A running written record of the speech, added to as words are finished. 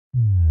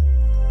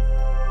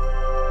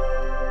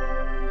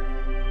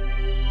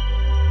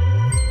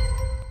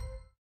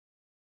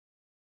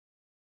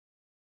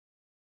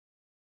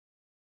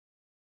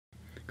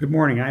Good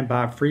morning, I'm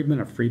Bob Friedman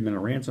of Friedman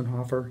and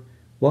Ranzenhofer.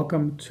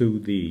 Welcome to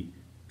the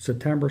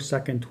September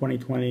 2nd,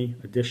 2020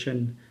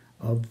 edition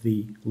of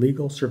the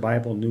Legal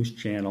Survival News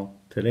Channel,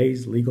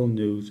 today's legal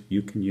news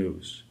you can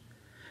use.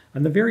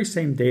 On the very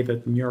same day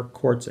that the New York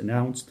courts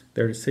announced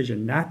their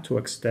decision not to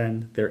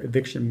extend their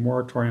eviction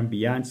moratorium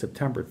beyond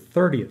September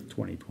 30th,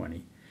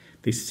 2020,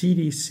 the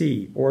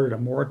CDC ordered a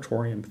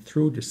moratorium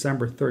through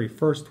December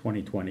 31st,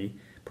 2020,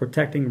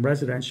 protecting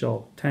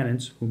residential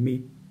tenants who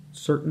meet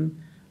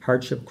certain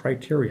hardship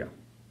criteria.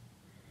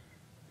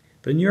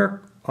 The New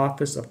York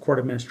Office of Court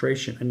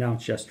Administration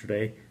announced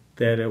yesterday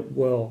that it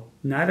will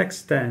not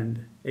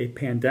extend a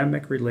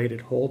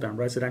pandemic-related hold on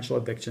residential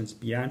evictions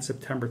beyond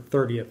September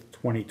 30th,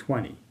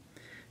 2020,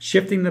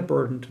 shifting the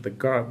burden to the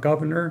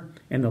governor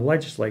and the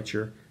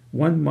legislature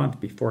 1 month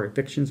before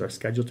evictions are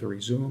scheduled to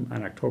resume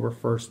on October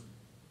 1st,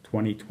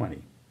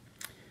 2020.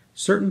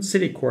 Certain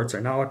city courts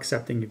are now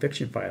accepting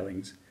eviction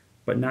filings,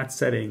 but not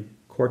setting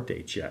court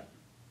dates yet.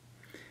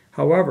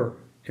 However,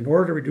 in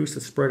order to reduce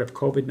the spread of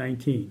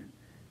COVID-19,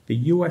 the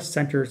U.S.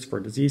 Centers for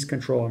Disease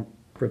Control and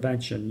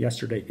Prevention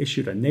yesterday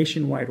issued a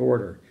nationwide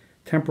order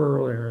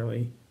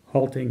temporarily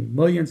halting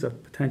millions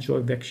of potential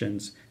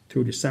evictions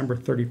through December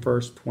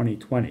 31st,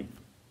 2020.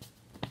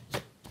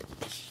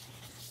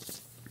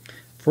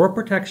 For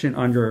protection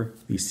under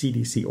the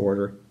CDC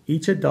order,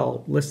 each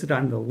adult listed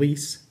on the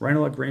lease,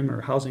 rental agreement,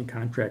 or housing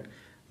contract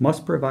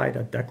must provide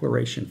a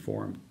declaration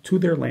form to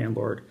their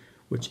landlord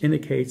which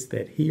indicates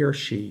that he or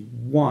she,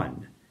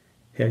 1,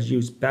 has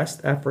used best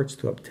efforts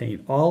to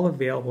obtain all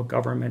available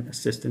government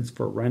assistance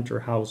for rent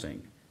or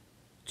housing,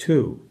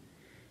 2,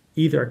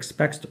 either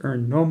expects to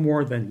earn no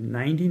more than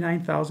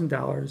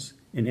 $99,000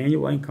 in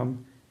annual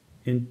income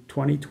in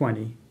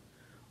 2020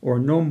 or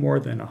no more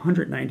than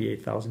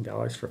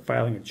 $198,000 for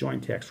filing a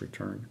joint tax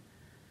return,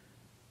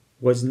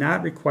 was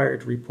not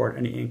required to report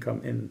any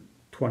income in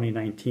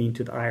 2019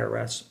 to the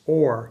IRS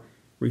or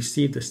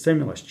received a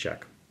stimulus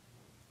check,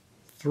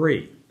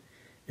 3,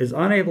 is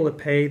unable to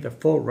pay the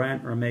full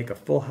rent or make a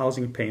full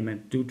housing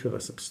payment due to the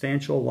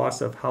substantial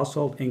loss of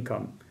household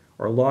income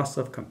or loss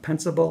of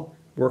compensable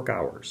work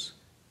hours.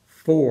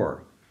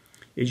 4,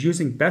 is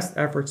using best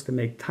efforts to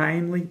make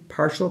timely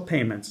partial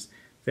payments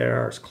that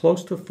are as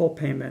close to full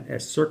payment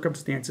as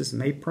circumstances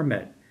may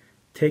permit,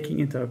 taking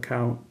into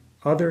account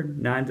other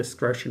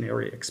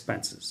non-discretionary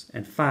expenses.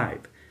 And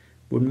 5,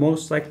 would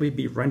most likely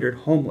be rendered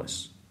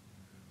homeless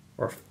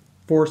or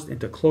forced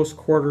into close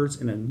quarters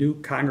in a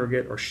new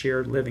congregate or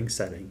shared living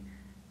setting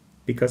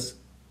because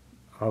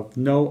of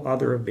no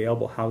other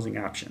available housing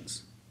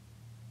options.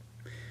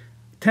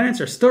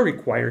 Tenants are still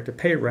required to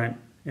pay rent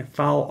and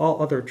follow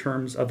all other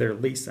terms of their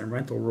lease and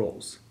rental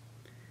rules.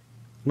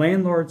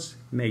 Landlords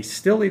may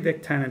still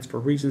evict tenants for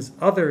reasons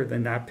other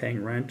than not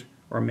paying rent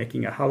or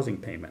making a housing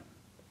payment.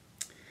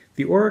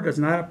 The order does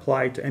not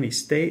apply to any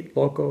state,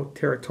 local,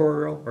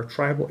 territorial, or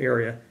tribal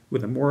area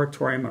with a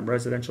moratorium on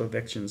residential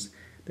evictions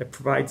that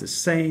provides the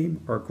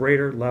same or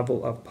greater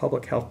level of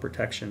public health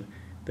protection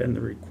than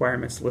the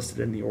requirements listed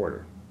in the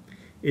order.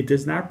 It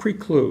does not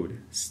preclude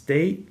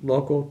state,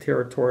 local,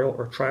 territorial,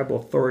 or tribal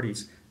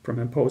authorities from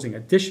imposing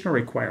additional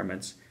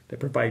requirements that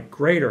provide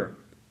greater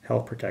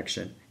health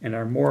protection and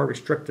are more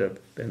restrictive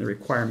than the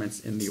requirements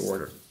in the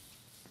order.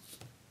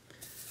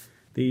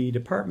 The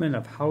Department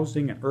of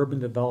Housing and Urban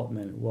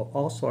Development will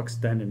also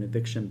extend an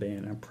eviction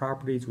ban on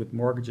properties with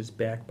mortgages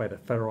backed by the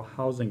Federal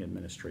Housing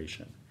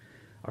Administration.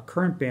 A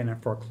current ban on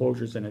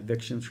foreclosures and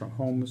evictions from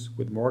homes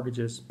with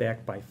mortgages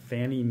backed by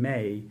Fannie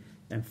Mae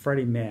and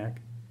Freddie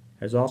Mac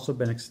has also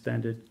been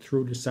extended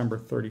through December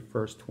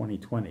 31st,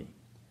 2020.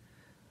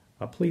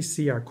 Please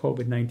see our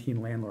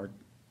COVID-19 Landlord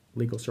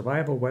Legal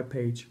Survival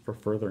webpage for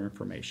further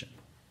information.